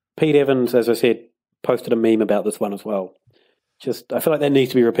 Pete Evans, as I said, posted a meme about this one as well. I feel like that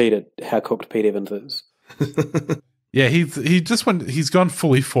needs to be repeated, how cooked Pete Evans is. Yeah, he's gone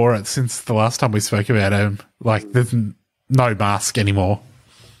fully for it since the last time we spoke about him. There's no mask anymore.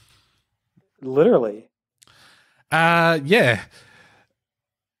 Literally. Yeah.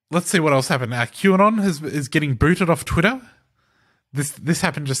 Let's see what else happened. QAnon is getting booted off Twitter. This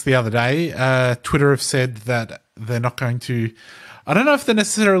happened just the other day. Twitter have said that they're not going to... I don't know if they're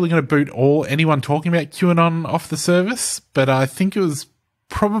necessarily going to boot anyone talking about QAnon off the service, but I think it was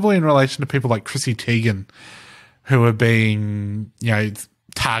probably in relation to people like Chrissy Teigen, who are being,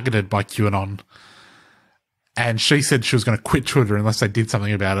 targeted by QAnon. And she said she was going to quit Twitter unless they did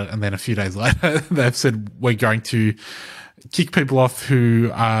something about it. And then a few days later, they've said we're going to kick people off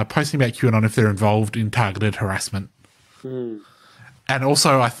who are posting about QAnon if they're involved in targeted harassment. And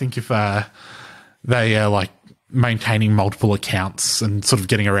also, I think if they are like maintaining multiple accounts and sort of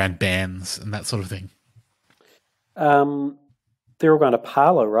getting around bans and that sort of thing. They're all going to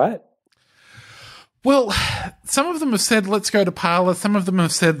Parler, right? Well, some of them have said, let's go to Parler. Some of them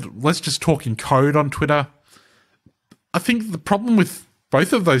have said, let's just talk in code on Twitter. I think the problem with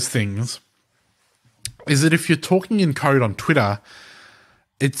both of those things is that if you're talking in code on Twitter,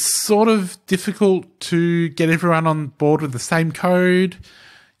 it's sort of difficult to get everyone on board with the same code.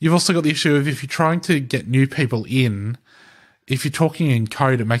 You've also got the issue of if you're trying to get new people in, if you're talking in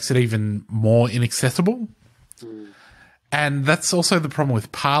code, it makes it even more inaccessible. And that's also the problem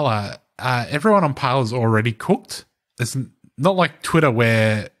with Parler. Everyone on Parler is already cooked. It's not like Twitter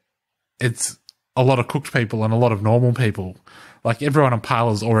where it's a lot of cooked people and a lot of normal people. Like everyone on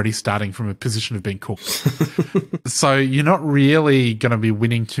Parler is already starting from a position of being cooked. So you're not really going to be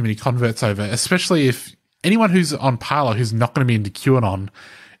winning too many converts over, especially if anyone who's on Parler who's not going to be into QAnon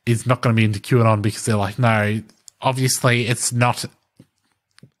is not going to be into QAnon because they're like, no, obviously it's not,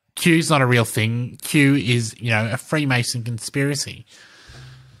 Q's not a real thing. Q is, a Freemason conspiracy.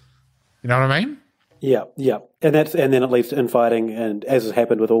 You know what I mean? Yeah. And then it leads to infighting, and as has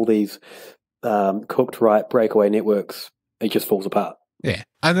happened with all these cooked right breakaway networks, it just falls apart. Yeah.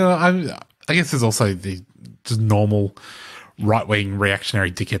 I guess there's also the just normal right-wing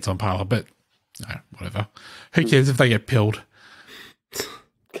reactionary dickheads on Parler, but whatever. Who cares if they get pilled?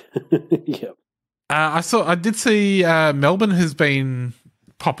 Yep. I did see Melbourne has been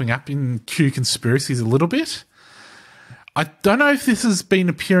popping up in Q conspiracies a little bit. I don't know if this has been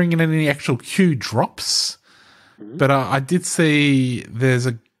appearing in any actual Q drops, but I did see there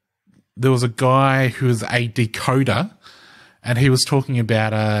was a guy who was a decoder, and he was talking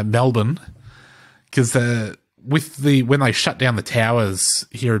about Melbourne because when they shut down the towers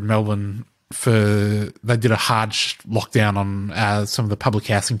here in Melbourne they did a hard lockdown on some of the public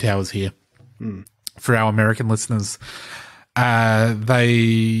housing towers here. For our American listeners,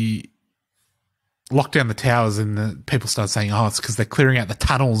 they locked down the towers and people started saying, it's because they're clearing out the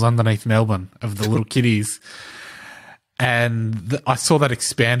tunnels underneath Melbourne of the little kiddies. And I saw that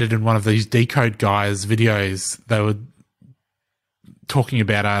expanded in one of these Decode guys' videos. They were talking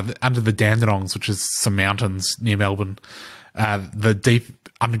about under the Dandenongs, which is some mountains near Melbourne, the deep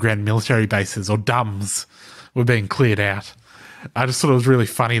underground military bases, or DUMs, were being cleared out. I just thought it was really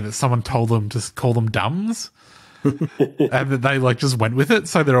funny that someone told them to call them DUMs. And that they just went with it.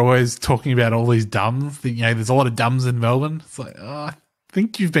 So they're always talking about all these DUMs. There's a lot of DUMs in Melbourne. It's like, I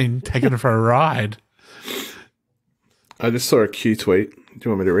think you've been taken for a ride. I just saw a Q tweet. Do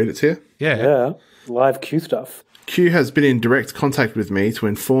you want me to read it to you? Yeah. Live Q stuff. Q has been in direct contact with me to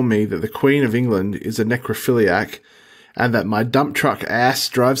inform me that the Queen of England is a necrophiliac and that my dump truck ass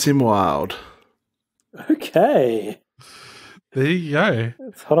drives him wild. Okay. There you go.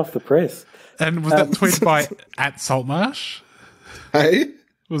 It's hot off the press. And was that tweeted by @Saltmarsh? Hey?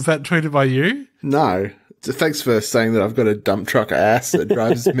 Was that tweeted by you? No. So thanks for saying that I've got a dump truck ass that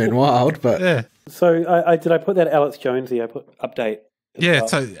drives men wild, but... Yeah. So did I put that Alex Jonesy? I put update. Yeah,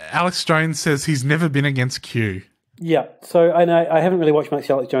 so Alex Jones says he's never been against Q. Yeah, so I haven't really watched much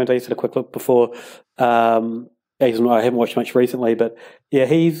Alex Jones. I just had a quick look before. I haven't watched much recently, but yeah,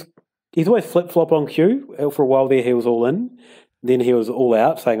 he's always flip-flop on Q. For a while there, he was all in. Then he was all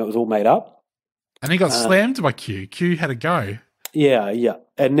out, saying it was all made up. And he got slammed by Q. Q had a go. Yeah.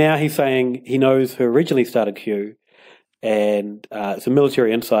 And now he's saying he knows who originally started Q, and it's a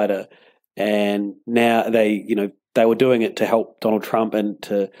military insider. And now they were doing it to help Donald Trump and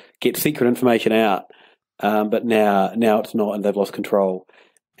to get secret information out. But now it's not, and they've lost control.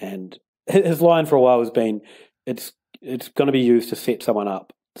 And his line for a while has been, it's going to be used to set someone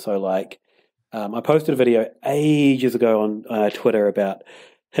up. So I posted a video ages ago on Twitter about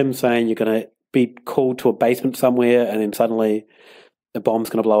him saying you're going to be called to a basement somewhere, and then suddenly a bomb's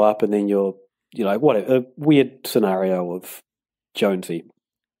going to blow up, and then you're, a weird scenario of Jonesy.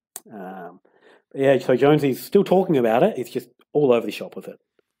 So Jonesy's still talking about it. He's just all over the shop with it.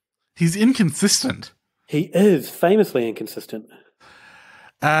 He's inconsistent. He is famously inconsistent.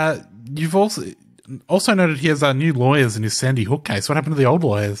 You've also noted he has new lawyers in his Sandy Hook case. What happened to the old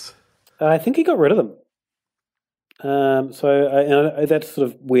lawyers? I think he got rid of them. So that's sort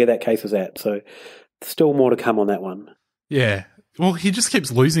of where that case is at. So still more to come on that one. Yeah. Well, he just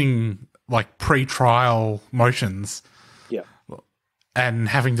keeps losing like pre-trial motions. Yeah. And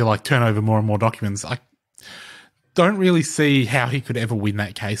having to like turn over more and more documents. I don't really see how he could ever win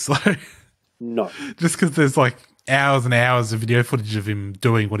that case though. No. Just because there's like hours and hours of video footage of him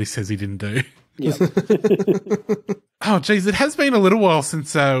doing what he says he didn't do. Yeah. Oh, geez, it has been a little while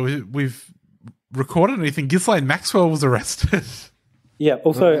since we've recorded anything. Ghislaine Maxwell was arrested. Yeah.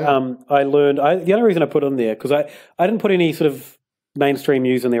 Also, I learned the only reason I put it in there because I didn't put any sort of mainstream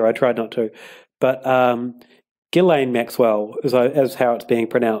news in there. I tried not to, but Ghislaine Maxwell is how it's being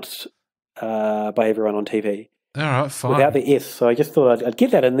pronounced by everyone on TV. All right, fine. Without the S, so I just thought I'd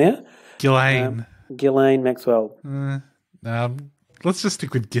get that in there. Ghislaine. Ghislaine Maxwell. Let's just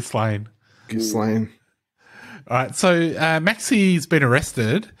stick with Ghislaine. Ghislaine. All right, so Maxie's been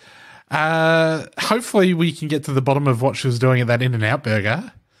arrested. Hopefully we can get to the bottom of what she was doing at that In-N-Out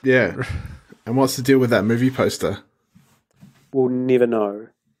burger. Yeah. And what's the deal with that movie poster? We'll never know.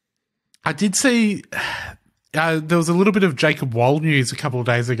 I did see there was a little bit of Jacob Wohl news a couple of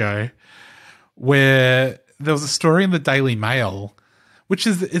days ago where there was a story in the Daily Mail, which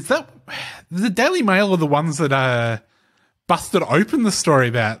is that the Daily Mail are the ones that busted open the story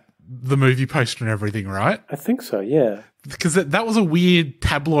about the movie poster and everything, right? I think so, yeah. Because that was a weird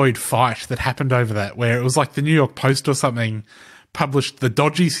tabloid fight that happened over that, where it was like the New York Post or something published the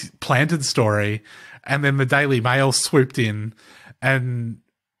dodgy planted story, and then the Daily Mail swooped in, and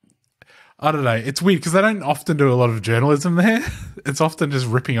I don't know. It's weird because they don't often do a lot of journalism there. It's often just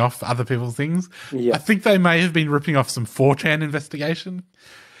ripping off other people's things. Yeah. I think they may have been ripping off some 4chan investigation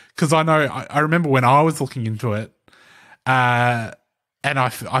because I remember when I was looking into it, and I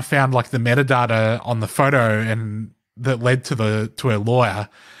found like the metadata on the photo and that led to her lawyer.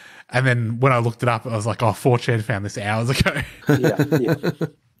 And then when I looked it up, I was like, oh, 4chan found this hours ago. Yeah.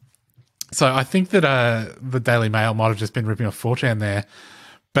 So I think that the Daily Mail might have just been ripping off 4chan there.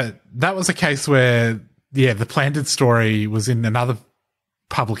 But that was a case where, yeah, the planted story was in another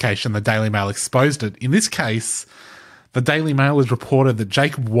publication. The Daily Mail exposed it. In this case, the Daily Mail has reported that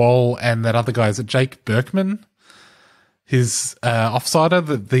Jacob Wohl and that other guy, is it Jake Berkman, his offsider,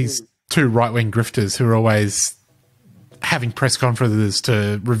 that these two right-wing grifters who are always having press conferences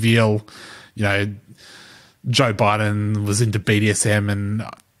to reveal, you know, Joe Biden was into BDSM and,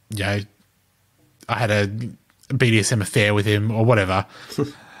 you know, I had a BDSM affair with him or whatever.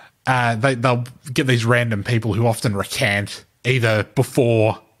 They'll get these random people who often recant either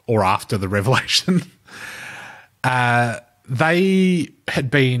before or after the revelation. They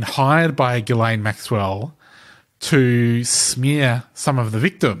had been hired by Ghislaine Maxwell to smear some of the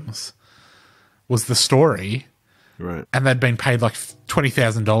victims, was the story. Right. And they'd been paid like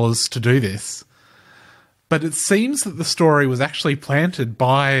 $20,000 to do this. But it seems that the story was actually planted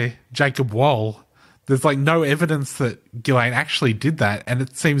by Jacob Wohl. There's like no evidence that Ghislaine actually did that. And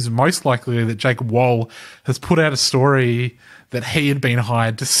it seems most likely that Jacob Wohl has put out a story that he had been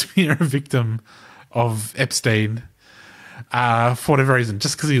hired to smear a victim of Epstein for whatever reason,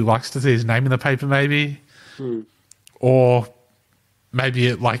 just because he likes to see his name in the paper maybe. Or maybe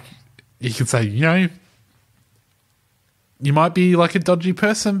it like, you could say, you know, you might be like a dodgy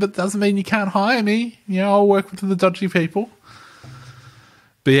person, but doesn't mean you can't hire me. You know, I'll work with the dodgy people.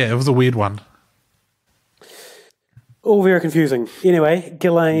 But yeah, it was a weird one. All very confusing. Anyway,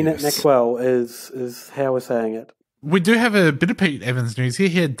 Ghislaine Maxwell is how we're saying it. We do have a bit of Pete Evans news here.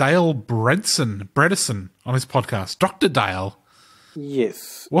 He had Dale Bredesen on his podcast. Dr. Dale.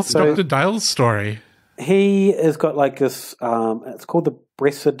 Yes. What's Dr. Dale's story? He has got like this, it's called the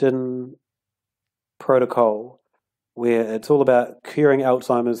Bredesen Protocol, where it's all about curing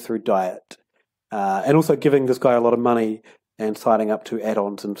Alzheimer's through diet, and also giving this guy a lot of money and signing up to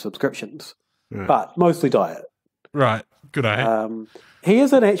add-ons and subscriptions, but mostly diet. Right. Good, eh? He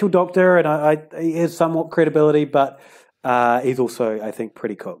is an actual doctor, and he has somewhat credibility, but he's also, I think,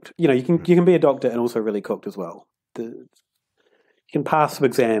 pretty cooked. You know, you can be a doctor and also really cooked as well. You can pass some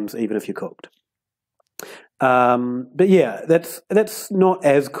exams even if you're cooked. But yeah, that's not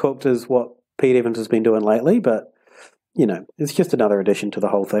as cooked as what Pete Evans has been doing lately, but you know, it's just another addition to the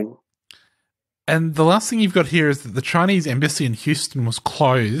whole thing. And the last thing you've got here is that the Chinese embassy in Houston was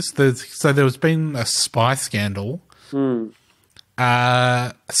closed. So there was been a spy scandal. Soon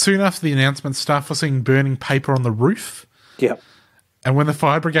after the announcement, staff were seen burning paper on the roof. Yeah. And when the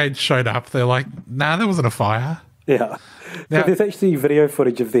fire brigade showed up, they're like, nah, there wasn't a fire. Yeah. Now, there's actually video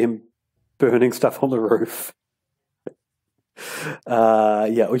footage of them burning stuff on the roof.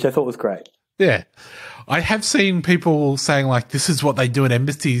 Which I thought was great. Yeah. I have seen people saying, like, this is what they do at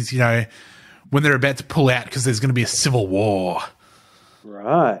embassies, when they're about to pull out because there's going to be a civil war.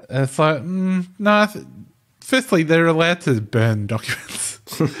 Right. And it's like, no. Firstly, they're allowed to burn documents.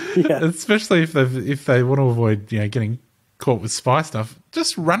 Yeah. Especially if they want to avoid, getting caught with spy stuff.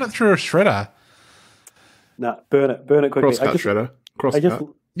 Just run it through a shredder. No, burn it quickly. Crosscut shredder. Crosscut.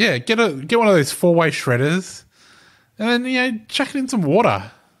 Yeah, get one of those 4-way shredders, and then chuck it in some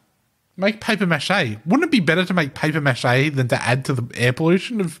water. Make paper mache. Wouldn't it be better to make paper mache than to add to the air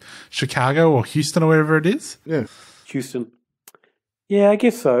pollution of Chicago or Houston or wherever it is? Yeah, Houston. Yeah, I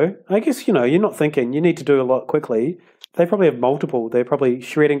guess so. I guess you're not thinking you need to do a lot quickly. They probably have multiple. They're probably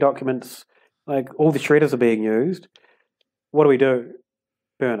shredding documents. Like all the shredders are being used. What do we do?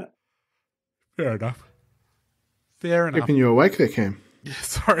 Burn it. Fair enough. Fair enough. Keeping you awake there, Cam. Yeah,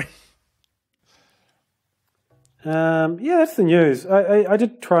 sorry. That's the news. I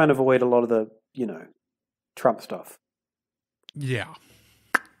did try and avoid a lot of the, Trump stuff. Yeah.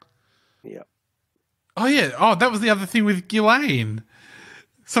 Yeah. Oh, yeah. Oh, that was the other thing with Ghislaine.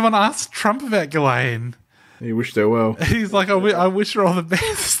 Someone asked Trump about Ghislaine. He wished her well. He's like, I wish her all the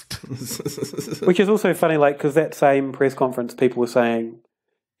best. Which is also funny, because that same press conference, people were saying,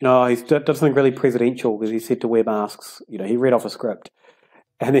 he does something really presidential because he said to wear masks. He read off a script.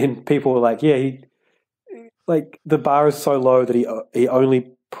 And then people were like, yeah, the bar is so low that he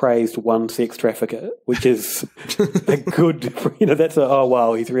only praised one sex trafficker, which is a good,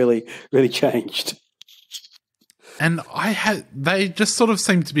 he's really, really changed. And they just sort of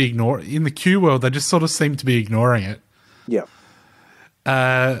seem to be in the Q world, they just sort of seem to be ignoring it. Yeah.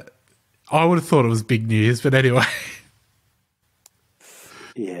 I would have thought it was big news, but anyway.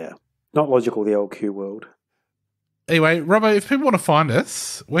 Yeah. Not logical, the old Q world. Anyway, Robbo, if people want to find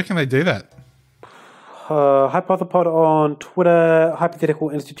us, where can they do that? Hypothepod on Twitter,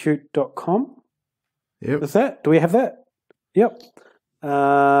 hypotheticalinstitute.com. Yep. Is that? Do we have that? Yep.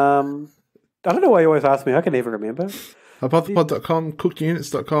 I don't know why you always ask me. I can never remember. Hypothepod.com,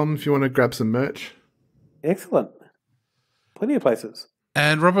 cookedunits.com if you want to grab some merch. Excellent. Plenty of places.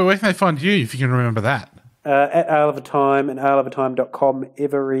 And Robbo, where can they find you if you can remember that? At Ale of a Time and aleofatime.com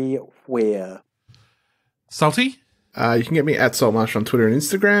everywhere. Salty? You can get me at Saltmarsh on Twitter and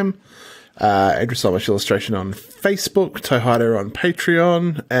Instagram. Andrew Saltmarsh Illustration on Facebook. Tohida on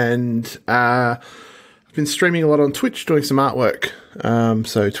Patreon. And I've been streaming a lot on Twitch, doing some artwork.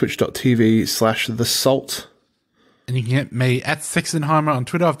 So twitch.tv/The Salt. And you can get me at Sexenheimer on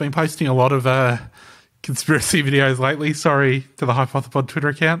Twitter. I've been posting a lot of conspiracy videos lately. Sorry to the Hypothepod Twitter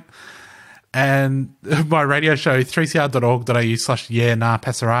account. And my radio show,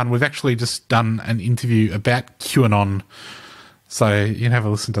 3cr.org.au/Passaran. We've actually just done an interview about QAnon. So you can have a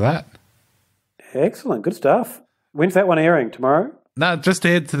listen to that. Excellent. Good stuff. When's that one airing? Tomorrow? No, it just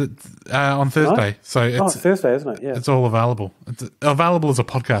aired on Thursday. Nice. So it's Thursday, isn't it? Yeah. It's all available. It's available as a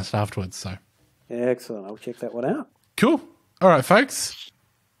podcast afterwards. So excellent. I'll check that one out. Cool. All right, folks.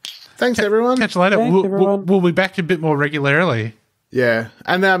 Thanks, everyone. Catch you later. Thanks, everyone. We'll be back a bit more regularly. Yeah.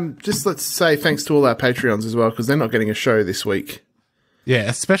 And just let's say thanks to all our Patreons as well, because they're not getting a show this week. Yeah,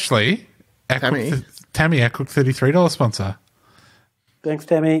 especially Tammy, our Cook $33 sponsor. Thanks,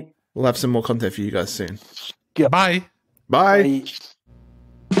 Tammy. We'll have some more content for you guys soon. Yep. Bye. Bye.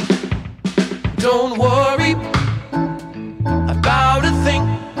 Don't worry about a thing,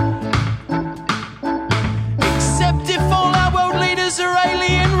 except if all our world leaders are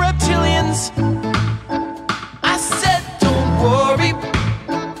alien reptilians. I said don't worry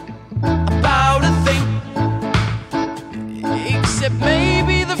about a thing, except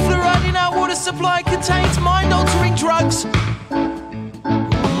maybe the fluoride in our water supply contains mind-altering drugs.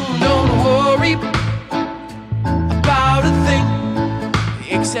 Don't worry about a thing,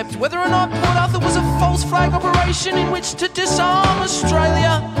 except whether or not Port Arthur was a false flag operation in which to disarm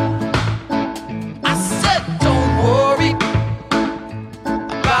Australia. I said don't worry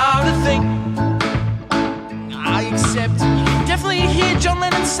about a thing. I accept you can definitely hear John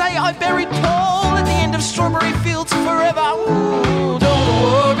Lennon say I buried Paul at the end of Strawberry Fields forever. Ooh, don't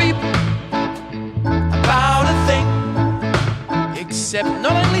worry about a thing, except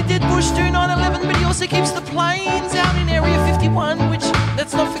not only did Bush do 9/11, but he also keeps the planes out in Area 51, which,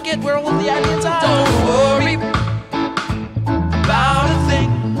 let's not forget where all of the aliens are. Don't worry about a thing,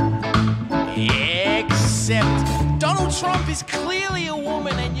 except Donald Trump is clearly a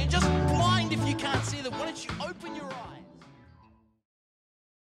woman and you're just blind if you can't see that. Why don't you